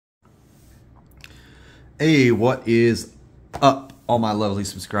Hey, what is up, all my lovely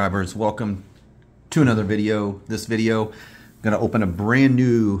subscribers? Welcome to another video. This video, I'm gonna open a brand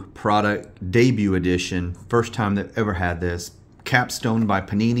new product, debut edition, first time they've ever had this, Capstone by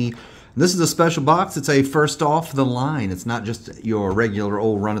Panini. This is a special box. It's a first off the line. It's not just your regular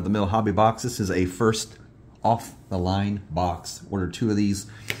old run-of-the-mill hobby box. This is a first off the line box. Ordered two of these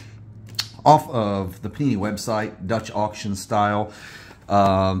off of the Panini website, Dutch auction style.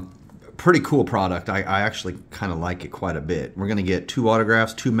 Pretty cool product. I actually kind of like it quite a bit. We're going to get two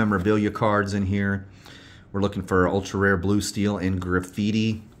autographs, two memorabilia cards in here. We're looking for ultra rare blue steel and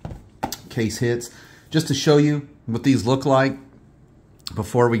graffiti case hits. Just to show you what these look like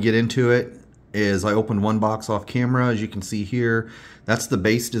before we get into it, is I opened one box off camera. As you can see here, that's the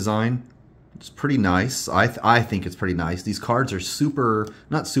base design. It's pretty nice. I think it's pretty nice. These cards are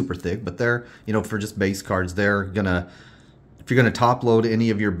not super thick, but they're, you know, for just base cards, they're gonna, if you're going to top load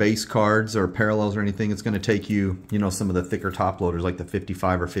any of your base cards or parallels or anything, it's going to take you, you know, some of the thicker top loaders like the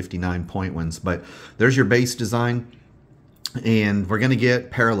 55 or 59 point ones. But there's your base design, and we're going to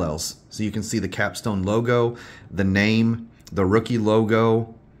get parallels. So you can see the Capstone logo, the name, the rookie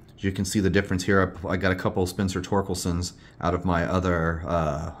logo. You can see the difference here. I got a couple of Spencer Torkelsons out of my other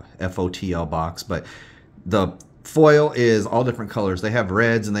FotL box, but the foil is all different colors. They have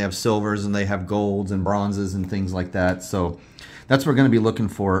reds and they have silvers and they have golds and bronzes and things like that. So that's what we're going to be looking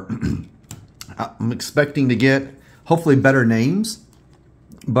for. I'm expecting to get hopefully better names,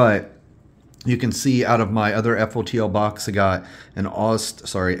 but you can see out of my other FotL box, I got an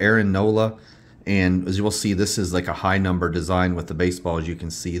Aaron Nola, and as you will see, this is like a high number design with the baseballs. You can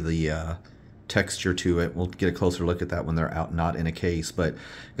see the texture to it. We'll get a closer look at that when they're out, not in a case. But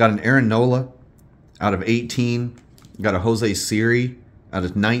got an Aaron Nola out of 18, got a Jose Siri out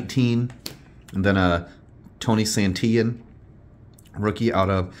of 19, and then a Tony Santillan rookie out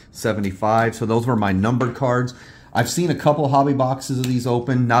of 75. So those were my numbered cards. I've seen a couple hobby boxes of these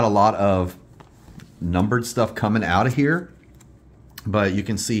open, not a lot of numbered stuff coming out of here, but you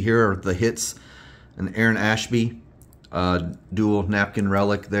can see here are the hits. An Aaron Ashby dual napkin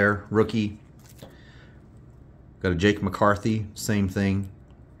relic there, rookie. Got a Jake McCarthy, same thing.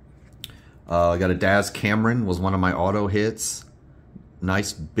 I got a Daz Cameron, was one of my auto hits.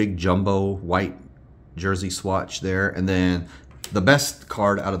 Nice big jumbo white jersey swatch there. And then the best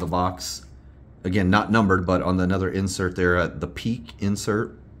card out of the box, again, not numbered, but on another insert there, the peak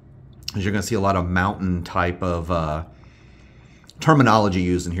insert, is you're going to see a lot of mountain type of terminology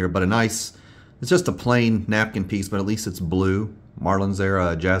used in here, but a nice, it's just a plain napkin piece, but at least it's blue. Marlins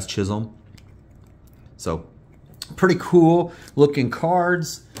there, Jazz Chisholm. So pretty cool looking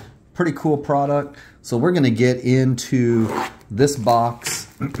cards. Pretty cool product. So we're going to get into this box.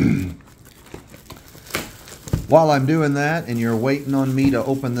 While I'm doing that and you're waiting on me to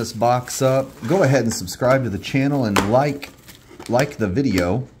open this box up, go ahead and subscribe to the channel and like the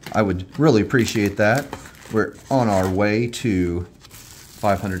video. I would really appreciate that. We're on our way to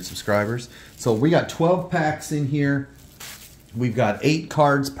 500 subscribers. So we got 12 packs in here. We've got 8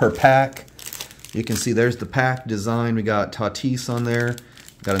 cards per pack. You can see there's the pack design. We got Tatis on there.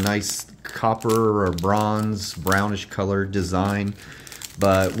 Got a nice copper or bronze, brownish color design.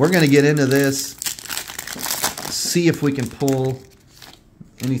 But we're going to get into this, see if we can pull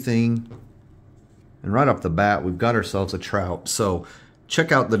anything. And right off the bat, we've got ourselves a Trout. So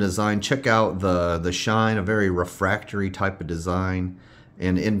check out the design. Check out the shine, a very refractory type of design.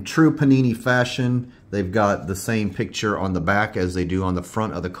 And in true Panini fashion, they've got the same picture on the back as they do on the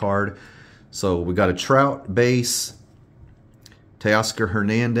front of the card. So we got a Trout base. Teoscar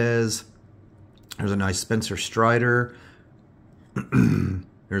Hernandez. There's a nice Spencer Strider.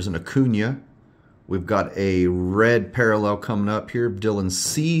 There's an Acuna. We've got a red parallel coming up here, Dylan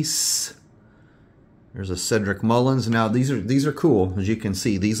Cease. There's a Cedric Mullins. Now these are cool, as you can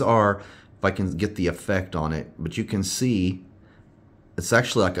see. These are, if I can get the effect on it, but you can see it's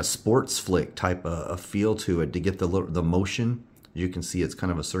actually like a sports flick type of feel to it to get the motion. You can see it's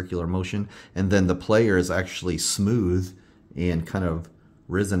kind of a circular motion, and then the player is actually smooth and kind of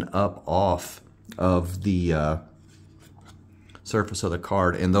risen up off of the surface of the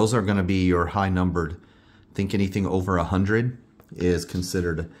card. And those are going to be your high numbered. I think anything over 100 is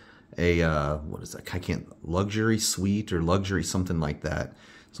considered a what is that? I can't, luxury suite or luxury something like that.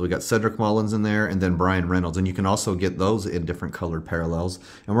 So we got Cedric Mullins in there, and then Brian Reynolds, and you can also get those in different colored parallels.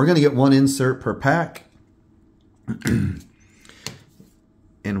 And we're going to get one insert per pack.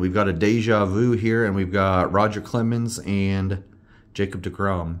 And we've got a Deja Vu here, and we've got Roger Clemens and Jacob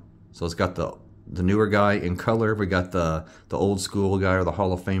deGrom. So it's got the newer guy in color. We got the old school guy, or the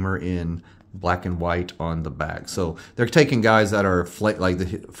Hall of Famer, in black and white on the back. So they're taking guys that are like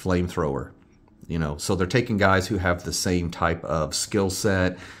the flamethrower. You know, so they're taking guys who have the same type of skill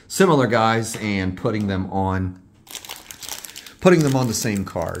set, similar guys, and putting them on the same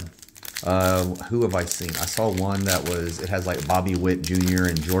card. Who have I seen? I saw one that it has like Bobby Witt Jr.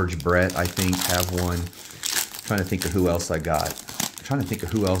 and George Brett, I think, have one. I'm trying to think of who else I got. I'm trying to think of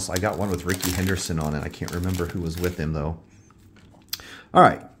who else. I got one with Ricky Henderson on it. I can't remember who was with him, though. All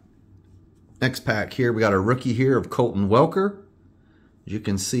right. Next pack here, we got a rookie here of Colton Welker. As you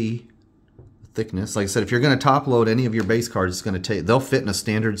can see, the thickness. Like I said, if you're going to top load any of your base cards, it's going to they'll fit in a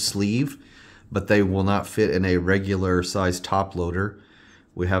standard sleeve, but they will not fit in a regular size top loader.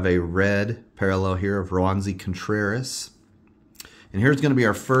 We have a red parallel here of Roansy Contreras. And here's going to be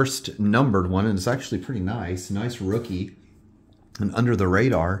our first numbered one, and it's actually pretty nice. Nice rookie. An under the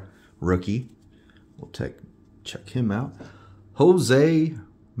radar rookie. We'll check him out. Jose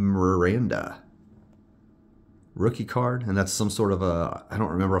Miranda. Rookie card, and that's some sort of a, I don't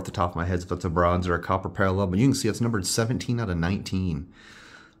remember off the top of my head if it's a bronze or a copper parallel, but you can see it's numbered 17 out of 19.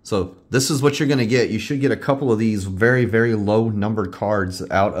 So this is what you're going to get. You should get a couple of these very, very low numbered cards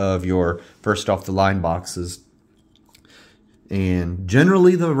out of your first off the line boxes. And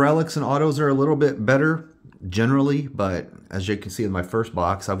generally the relics and autos are a little bit better, generally, but as you can see in my first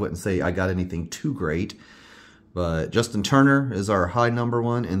box, I wouldn't say I got anything too great. But Justin Turner is our high number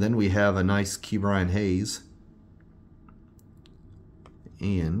one, and then we have a nice Ke'Bryan Hayes.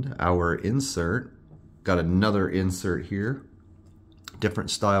 And our insert, got another insert here. Different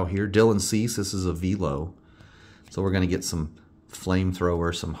style here. Dylan Cease, this is a velo. So we're going to get some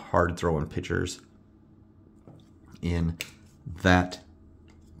flamethrower, some hard throwing pitchers in that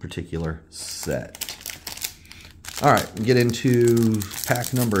particular set. All right, get into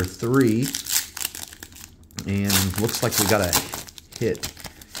pack number 3. And looks like we got a hit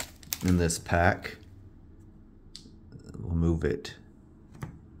in this pack. We'll move it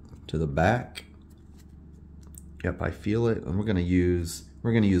to the back. Yep, I feel it. And we're gonna use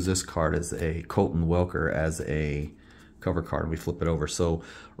this card as a Colton Welker as a cover card, and we flip it over. So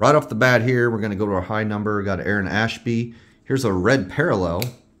right off the bat here, we're gonna go to our high number. We got Aaron Ashby. Here's a red parallel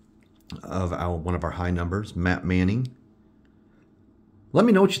of one of our high numbers, Matt Manning. Let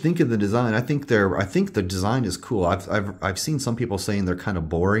me know what you think of the design. I think the design is cool. I've seen some people saying they're kind of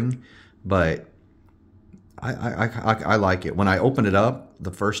boring, but I like it. When I opened it up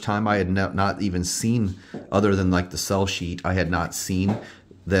the first time, I had not even seen, other than like the sell sheet, I had not seen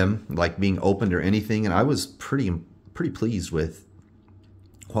them like being opened or anything, and I was pretty pleased with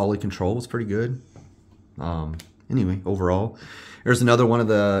quality control. Was pretty good. Anyway, overall, here's another one of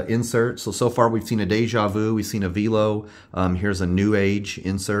the inserts. So far we've seen a Deja Vu, we've seen a Velo. Here's a New Age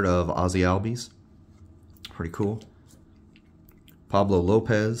insert of Ozzy Albies. Pretty cool. Pablo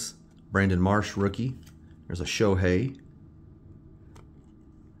Lopez, Brandon Marsh rookie. There's a Shohei.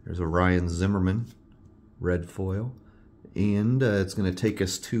 There's a Ryan Zimmerman red foil. And it's going to take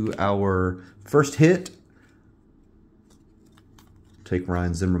us to our first hit. Take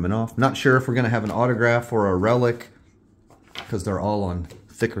Ryan Zimmerman off. Not sure if we're going to have an autograph or a relic because they're all on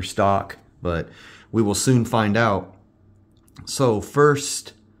thicker stock, but we will soon find out. So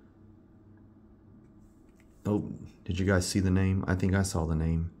first, oh, did you guys see the name? I think I saw the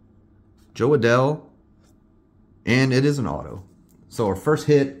name. Joe Adell, and it is an auto. So our first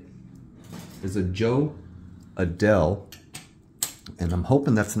hit is a Joe Adell, and I'm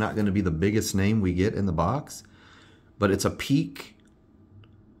hoping that's not going to be the biggest name we get in the box, but it's a peak.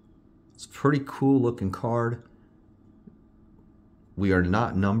 It's a pretty cool looking card. We are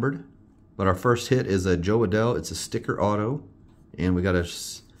not numbered, but our first hit is a Joe Adell. It's a sticker auto, and we got a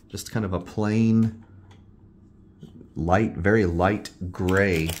just kind of a plain light, very light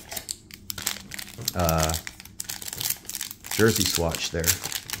gray jersey swatch there.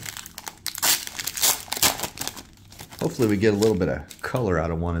 Hopefully we get a little bit of color out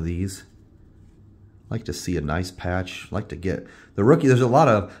of one of these. Like to see a nice patch. Like to get the rookie. There's a lot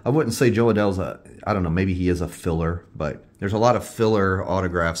of, I wouldn't say Joe Adell's I don't know, maybe he is a filler, but there's a lot of filler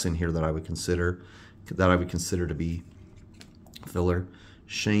autographs in here that I would consider to be filler.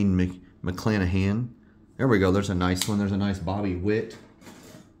 Shane McClanahan. There we go. There's a nice one. There's a nice Bobby Witt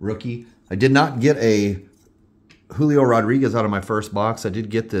rookie. I did not get a Julio Rodriguez out of my first box. I did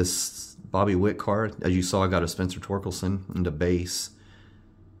get this Bobby Witt card. As you saw, I got a Spencer Torkelson into base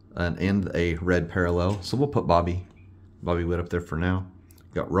and a red parallel. So we'll put Bobby Witt up there for now.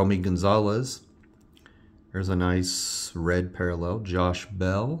 Got Romy Gonzalez. There's a nice red parallel. Josh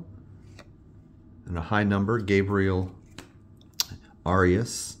Bell. And a high number, Gabriel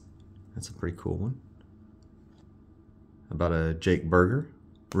Arias. That's a pretty cool one. About a Jake Berger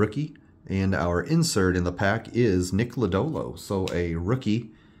rookie. And our insert in the pack is Nick Lodolo. So a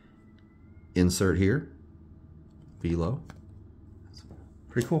rookie insert here. Velo.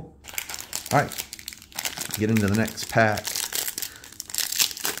 Pretty cool. All right, get into the next pack.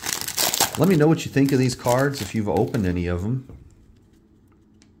 Let me know what you think of these cards if you've opened any of them.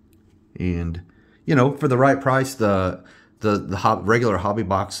 And, you know, for the right price, the regular hobby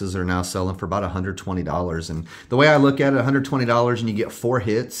boxes are now selling for about $120. And the way I look at it, $120 and you get 4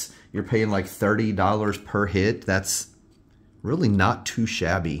 hits, you're paying like $30 per hit. That's really not too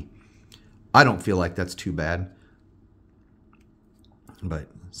shabby. I don't feel like that's too bad. But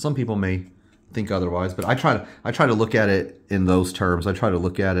some people may think otherwise, but I try to look at it in those terms. I try to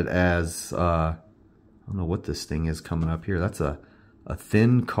look at it as I don't know what this thing is coming up here. That's a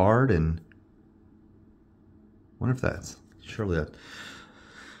thin card, and I wonder if that's surely that.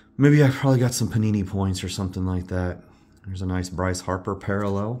 Maybe I probably got some Panini points or something like that. There's a nice Bryce Harper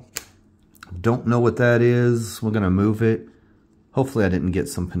parallel. Don't know what that is. We're gonna move it. Hopefully I didn't get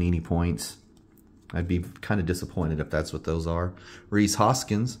some Panini points. I'd be kind of disappointed if that's what those are. Reese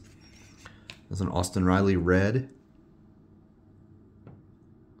Hoskins. There's an Austin Riley red.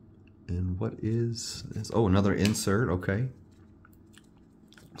 And what is this? Oh, another insert. Okay.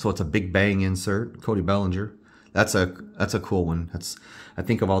 So it's a Big Bang insert. Cody Bellinger. That's a cool one. I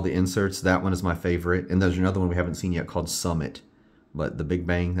think of all the inserts, that one is my favorite. And there's another one we haven't seen yet called Summit. But the Big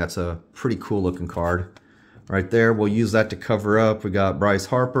Bang, that's a pretty cool looking card. Right there, we'll use that to cover up. We got Bryce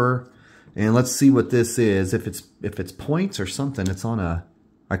Harper. And let's see what this is. If it's points or something, it's on a...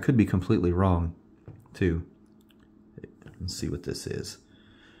 I could be completely wrong, too. Let's see what this is.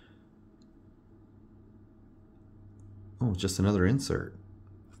 Oh, it's just another insert.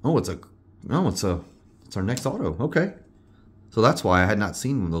 Oh, it's our next auto. Okay. So that's why I had not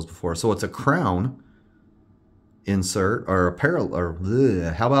seen one of those before. So it's a crown insert or a parallel,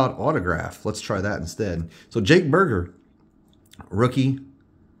 or how about autograph? Let's try that instead. So Jake Berger, rookie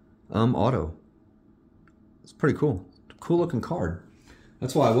auto. It's pretty cool. Cool looking card.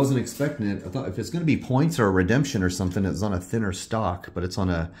 That's why I wasn't expecting it. I thought if it's going to be points or a redemption or something, it's on a thinner stock, but it's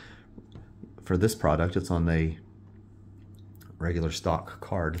on a, for this product, it's on a regular stock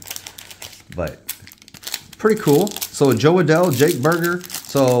card. But pretty cool. So Joe Adell, Jake Berger.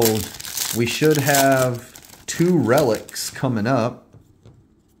 So we should have 2 relics coming up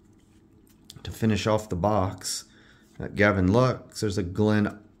to finish off the box. Got Gavin Lux. There's a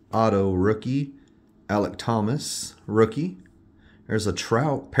Glenn Otto rookie. Alec Thomas rookie. There's a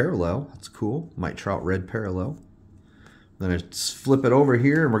Trout parallel. That's cool. Mike Trout red parallel. I'm going to flip it over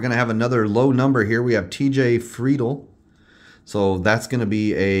here, and we're going to have another low number here. We have TJ Friedel. So that's going to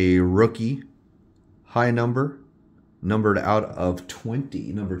be a rookie high number, numbered out of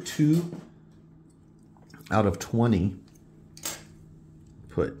 20. Number 2 out of 20.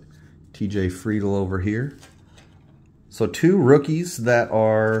 Put TJ Friedel over here. So 2 rookies that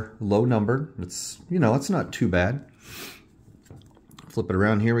are low numbered. It's, you know, it's not too bad. Flip it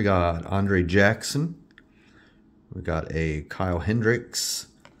around here. We got Andre Jackson. We got a Kyle Hendricks.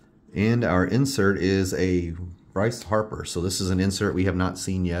 And our insert is a Bryce Harper. So this is an insert we have not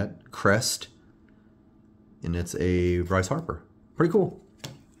seen yet. Crest. And it's a Bryce Harper. Pretty cool.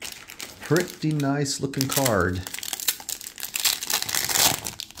 Pretty nice looking card.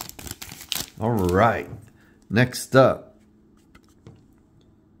 All right. Next up.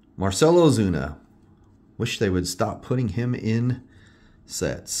 Marcelo Ozuna. Wish they would stop putting him in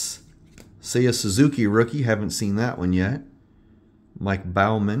sets. Seiya Suzuki rookie. Haven't seen that one yet. Mike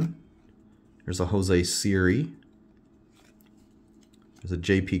Bauman. There's a Jose Siri. There's a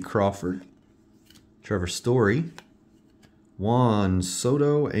JP Crawford. Trevor Story. Juan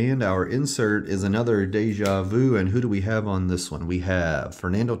Soto. And our insert is another Deja Vu. And who do we have on this one? We have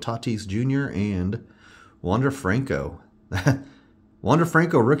Fernando Tatis Jr. and Wander Franco. Wander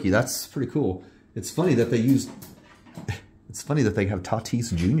Franco rookie. That's pretty cool. It's funny that they used... It's funny that they have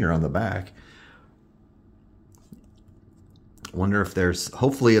Tatis Jr. on the back. Wonder if there's...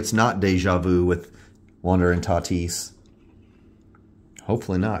 Hopefully it's not Deja Vu with Wander and Tatis.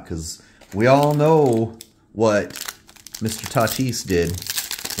 Hopefully not, because we all know what Mr. Tatis did.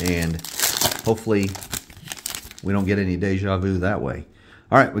 And hopefully we don't get any Deja Vu that way.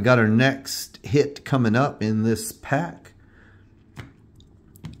 All right, we got our next hit coming up in this pack.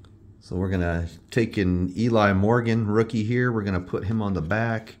 So we're going to take an Eli Morgan rookie here. We're going to put him on the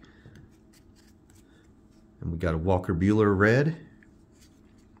back. And we got a Walker Buehler red.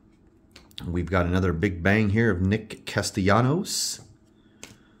 We've got another Big Bang here of Nick Castellanos.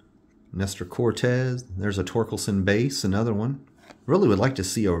 Nestor Cortez. There's a Torkelson base, another one. Really would like to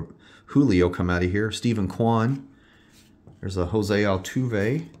see a Julio come out of here. Stephen Kwan. There's a Jose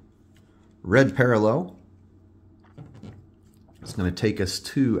Altuve. Red parallel. It's going to take us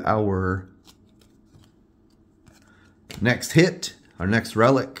to our Next hit, our next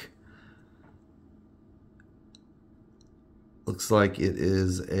relic. Looks like it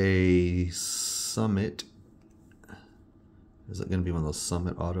is a Summit. Is it going to be one of those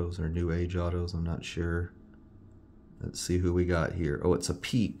Summit autos or New Age autos? I'm not sure. Let's see who we got here. Oh, it's a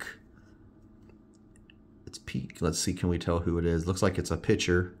Peak. It's Peak. Let's see, can we tell who it is? Looks like it's a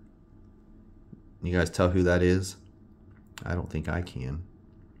pitcher. You guys tell who that is? I don't think I can.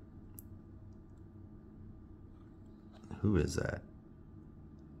 Who is that?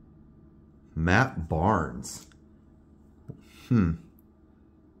 Matt Barnes.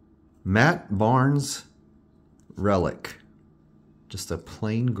 Matt Barnes relic. Just a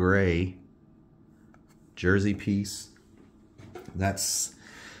plain gray jersey piece. That's,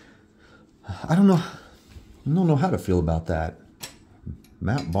 I don't know how to feel about that.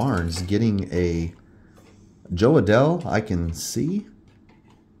 Matt Barnes getting a Joe Adell, I can see.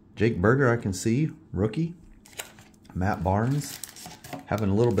 Jake Berger, I can see. Rookie. Matt Barnes having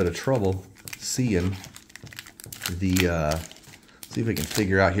a little bit of trouble seeing the, see if we can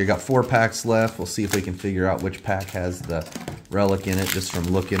figure out here. Got 4 packs left. We'll see if we can figure out which pack has the relic in it just from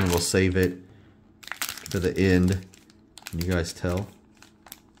looking, and we'll save it to the end. Can you guys tell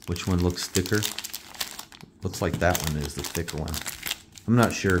which one looks thicker? Looks like that one is the thicker one. I'm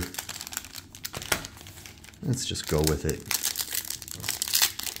not sure. Let's just go with it.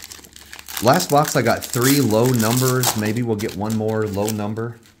 Last box I got 3 low numbers. Maybe we'll get one more low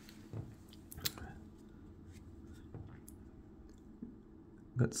number.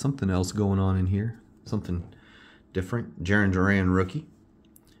 Got something else going on in here. Something different. Jarren Duran rookie.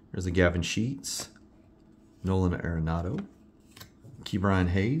 There's a Gavin Sheets. Nolan Arenado. Ke'Bryan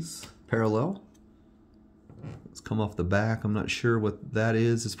Hayes. Parallel. It's come off the back. I'm not sure what that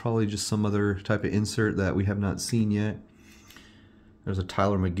is. It's probably just some other type of insert that we have not seen yet. There's a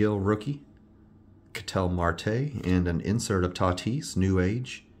Tyler McGill rookie. Ketel Marte. And an insert of Tatis. New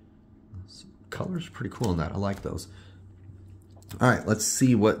Age. Colors are pretty cool in that. I like those. All right, let's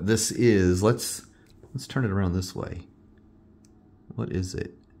see what this is. Let's turn it around this way. What is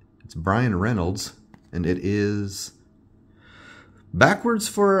it? It's Brian Reynolds, and it is backwards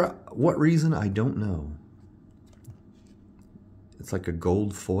for what reason, I don't know. It's like a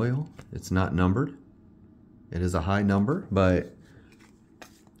gold foil. It's not numbered. It is a high number, but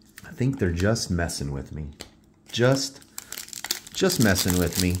I think they're just messing with me. Just messing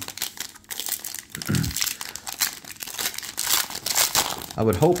with me. I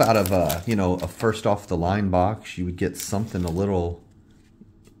would hope out of a first off the line box you would get something a little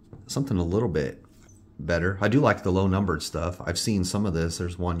bit better. I do like the low numbered stuff. I've seen some of this.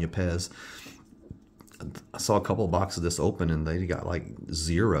 There's Juan Yepez. I saw a couple of boxes of this open and they got like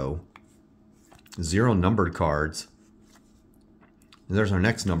zero numbered cards. And there's our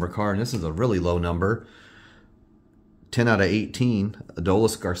next number card, and this is a really low number. 10 out of 18,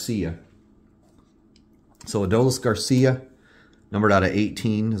 Adolis Garcia. So Adolis Garcia, numbered out of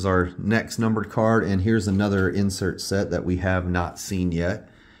 18, is our next numbered card. And here's another insert set that we have not seen yet.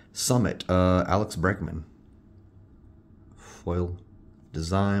 Summit, Alex Bregman. Foil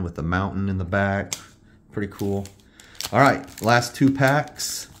design with the mountain in the back. Pretty cool. All right, last 2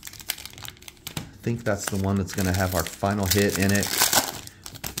 packs. I think that's the one that's going to have our final hit in it.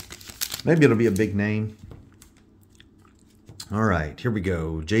 Maybe it'll be a big name. All right, here we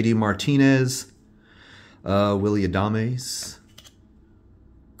go. JD Martinez, Willie Adames,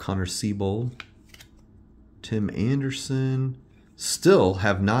 Connor Siebold, Tim Anderson. Still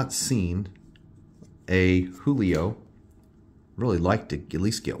have not seen a Julio. Really like to at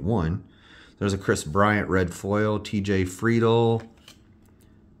least get one. There's a Chris Bryant red foil, TJ Friedel,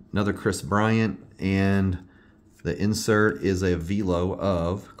 another Chris Bryant, and the insert is a velo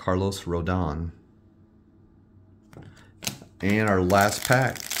of Carlos Rodon. And our last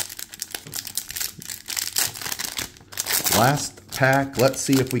pack. Last pack. Let's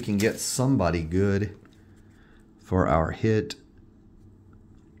see if we can get somebody good for our hit.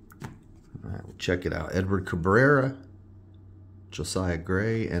 All right, we'll check it out. Edward Cabrera, Josiah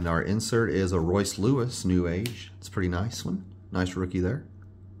Gray, and our insert is a Royce Lewis, New Age. It's a pretty nice one. Nice rookie there.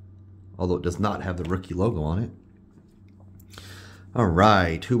 Although it does not have the rookie logo on it. All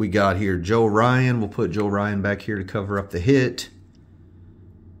right, who we got here? Joe Ryan. We'll put Joe Ryan back here to cover up the hit.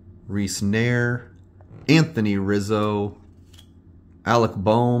 Reese Nair. Anthony Rizzo. Alec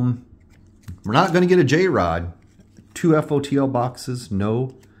Boehm. We're not going to get a J-Rod. 2 FOTL boxes,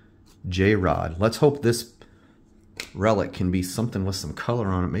 no J-Rod. Let's hope this relic can be something with some color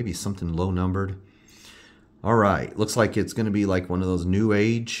on it. Maybe something low numbered. All right, looks like it's going to be like one of those New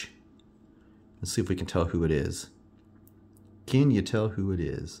Age. Let's see if we can tell who it is. Can you tell who it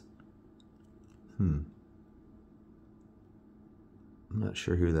is? I'm not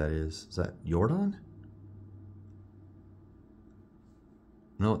sure who that is. Is that Jordan?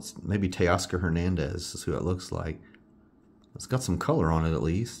 No, it's maybe Teoscar Hernandez is who it looks like. It's got some color on it at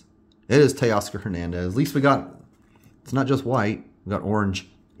least. It is Teoscar Hernandez. At least we got, it's not just white. We got orange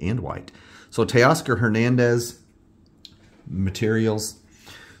and white. So Teoscar Hernandez materials.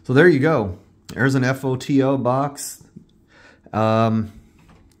 So there you go. There's an FotL box.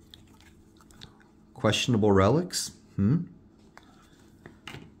 Questionable relics.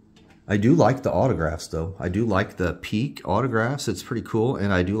 I do like the autographs though. I do like the peak autographs. It's pretty cool.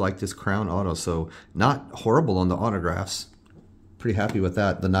 And I do like this crown auto. So not horrible on the autographs. Pretty happy with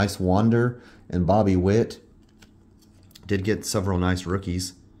that. The nice Wander and Bobby Witt. Did get several nice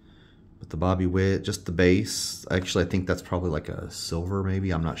rookies. But the Bobby Witt, just the base. Actually, I think that's probably like a silver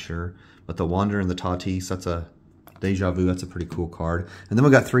maybe. I'm not sure. But the Wander and the Tatis, that's a Deja Vu. That's a pretty cool card. And then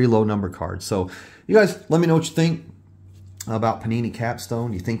we got 3 low number cards. So you guys, let me know what you think about Panini Capstone.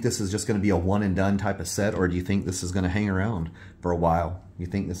 Do you think this is just going to be a one and done type of set, or do you think this is going to hang around for a while? You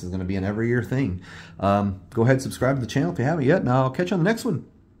think this is going to be an every year thing? Go ahead and subscribe to the channel if you haven't yet, and I'll catch you on the next one.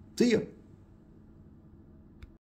 See ya.